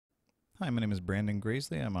Hi, my name is Brandon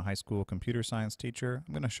Graisley. I'm a high school computer science teacher.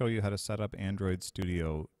 I'm going to show you how to set up Android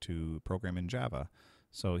Studio to program in Java.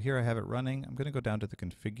 So here I have it running. I'm going to go down to the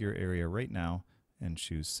configure area right now and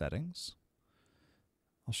choose settings.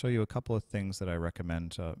 I'll show you a couple of things that I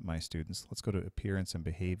recommend to my students. Let's go to appearance and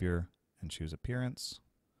behavior and choose appearance.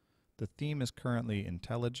 The theme is currently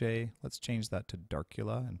IntelliJ. Let's change that to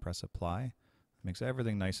Darcula and press apply. It makes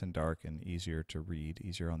everything nice and dark and easier to read,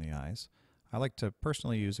 easier on the eyes. I like to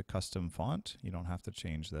personally use a custom font. You don't have to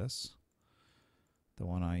change this. The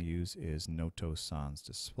one I use is Noto Sans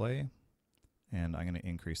Display, and I'm going to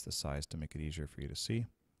increase the size to make it easier for you to see.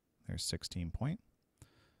 There's 16 point.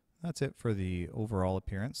 That's it for the overall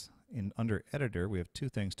appearance. Under Editor, we have two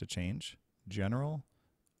things to change. General,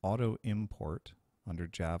 Auto Import under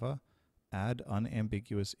Java, add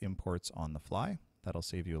unambiguous imports on the fly. That'll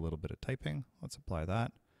save you a little bit of typing. Let's apply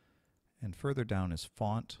that. And further down is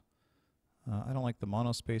Font. I don't like the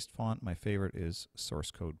monospaced font. My favorite is Source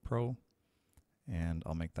Code Pro, and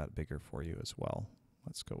I'll make that bigger for you as well.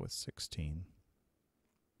 Let's go with 16.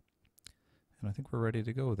 And I think we're ready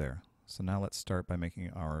to go there. So now let's start by making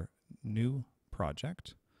our new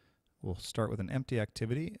project. We'll start with an empty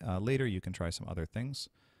activity. Later you can try some other things.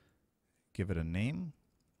 Give it a name.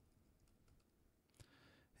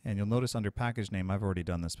 And you'll notice under package name, I've already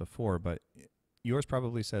done this before, but yours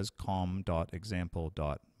probably says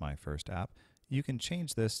com.example.myfirstapp. You can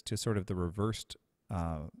change this to sort of the reversed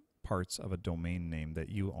parts of a domain name that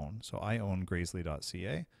you own. So I own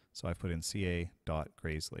graisley.ca, so I've put in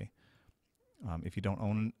ca.graisley. If you don't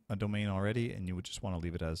own a domain already and you would just want to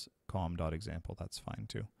leave it as com.example, that's fine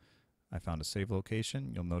too. I found a save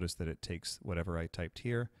location. You'll notice that it takes whatever I typed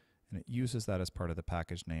here and it uses that as part of the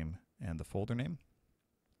package name and the folder name.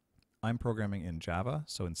 I'm programming in Java,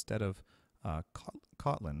 so instead of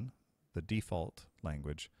Kotlin, the default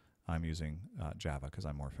language, I'm using Java because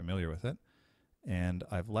I'm more familiar with it. And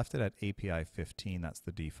I've left it at API 15, that's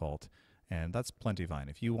the default. And that's plenty fine.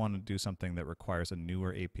 If you want to do something that requires a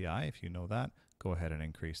newer API, if you know that, go ahead and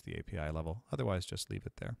increase the API level. Otherwise, just leave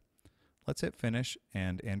it there. Let's hit finish,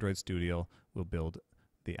 and Android Studio will build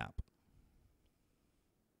the app.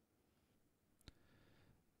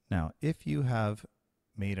 Now, if you have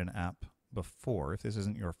made an app before, if this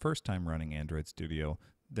isn't your first time running Android Studio,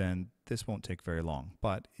 then this won't take very long.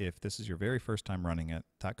 But if this is your very first time running it,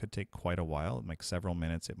 that could take quite a while, like several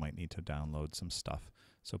minutes. It might need to download some stuff.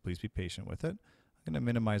 So please be patient with it. I'm going to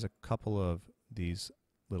minimize a couple of these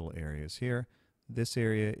little areas here. This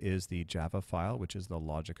area is the Java file, which is the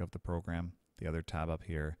logic of the program. The other tab up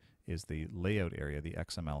here is the layout area, the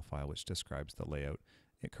XML file, which describes the layout.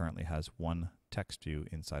 It currently has one text view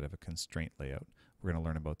inside of a constraint layout. We're going to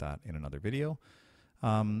learn about that in another video.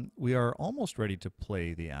 We are almost ready to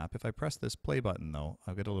play the app. If I press this play button though,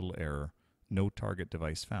 I'll get a little error. No target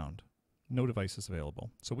device found. No device is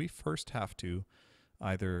available. So we first have to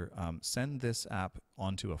either send this app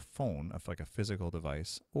onto a phone, like a physical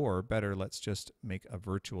device, or better, let's just make a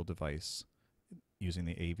virtual device using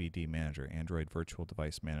the AVD manager, Android Virtual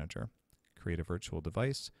Device Manager. Create a virtual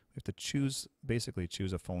device. We have to basically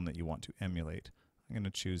choose a phone that you want to emulate. I'm going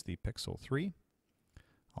to choose the Pixel 3.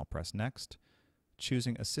 I'll press next.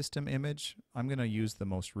 Choosing a system image, I'm going to use the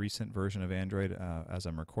most recent version of Android as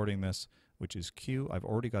I'm recording this, which is Q. I've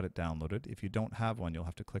already got it downloaded. If you don't have one, you'll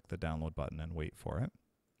have to click the download button and wait for it.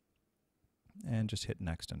 And just hit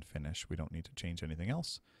next and finish. We don't need to change anything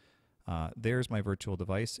else. There's my virtual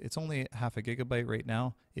device. It's only half a gigabyte right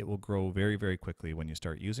now. It will grow very, very quickly when you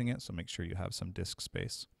start using it, so make sure you have some disk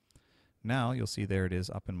space. Now you'll see there it is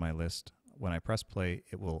up in my list. When I press play,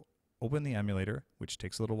 it will open the emulator, which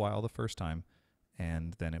takes a little while the first time,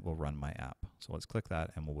 and then it will run my app. So let's click that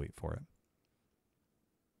and we'll wait for it.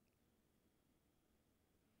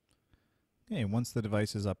 Okay, once the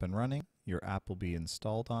device is up and running, your app will be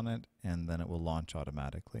installed on it, and then it will launch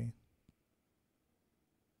automatically.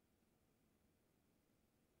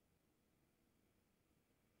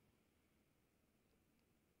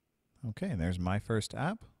 Okay, and there's my first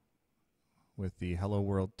app with the Hello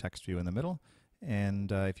World text view in the middle.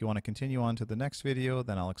 And if you want to continue on to the next video,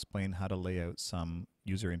 then I'll explain how to lay out some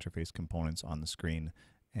user interface components on the screen,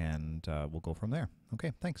 and we'll go from there.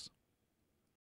 Okay, thanks.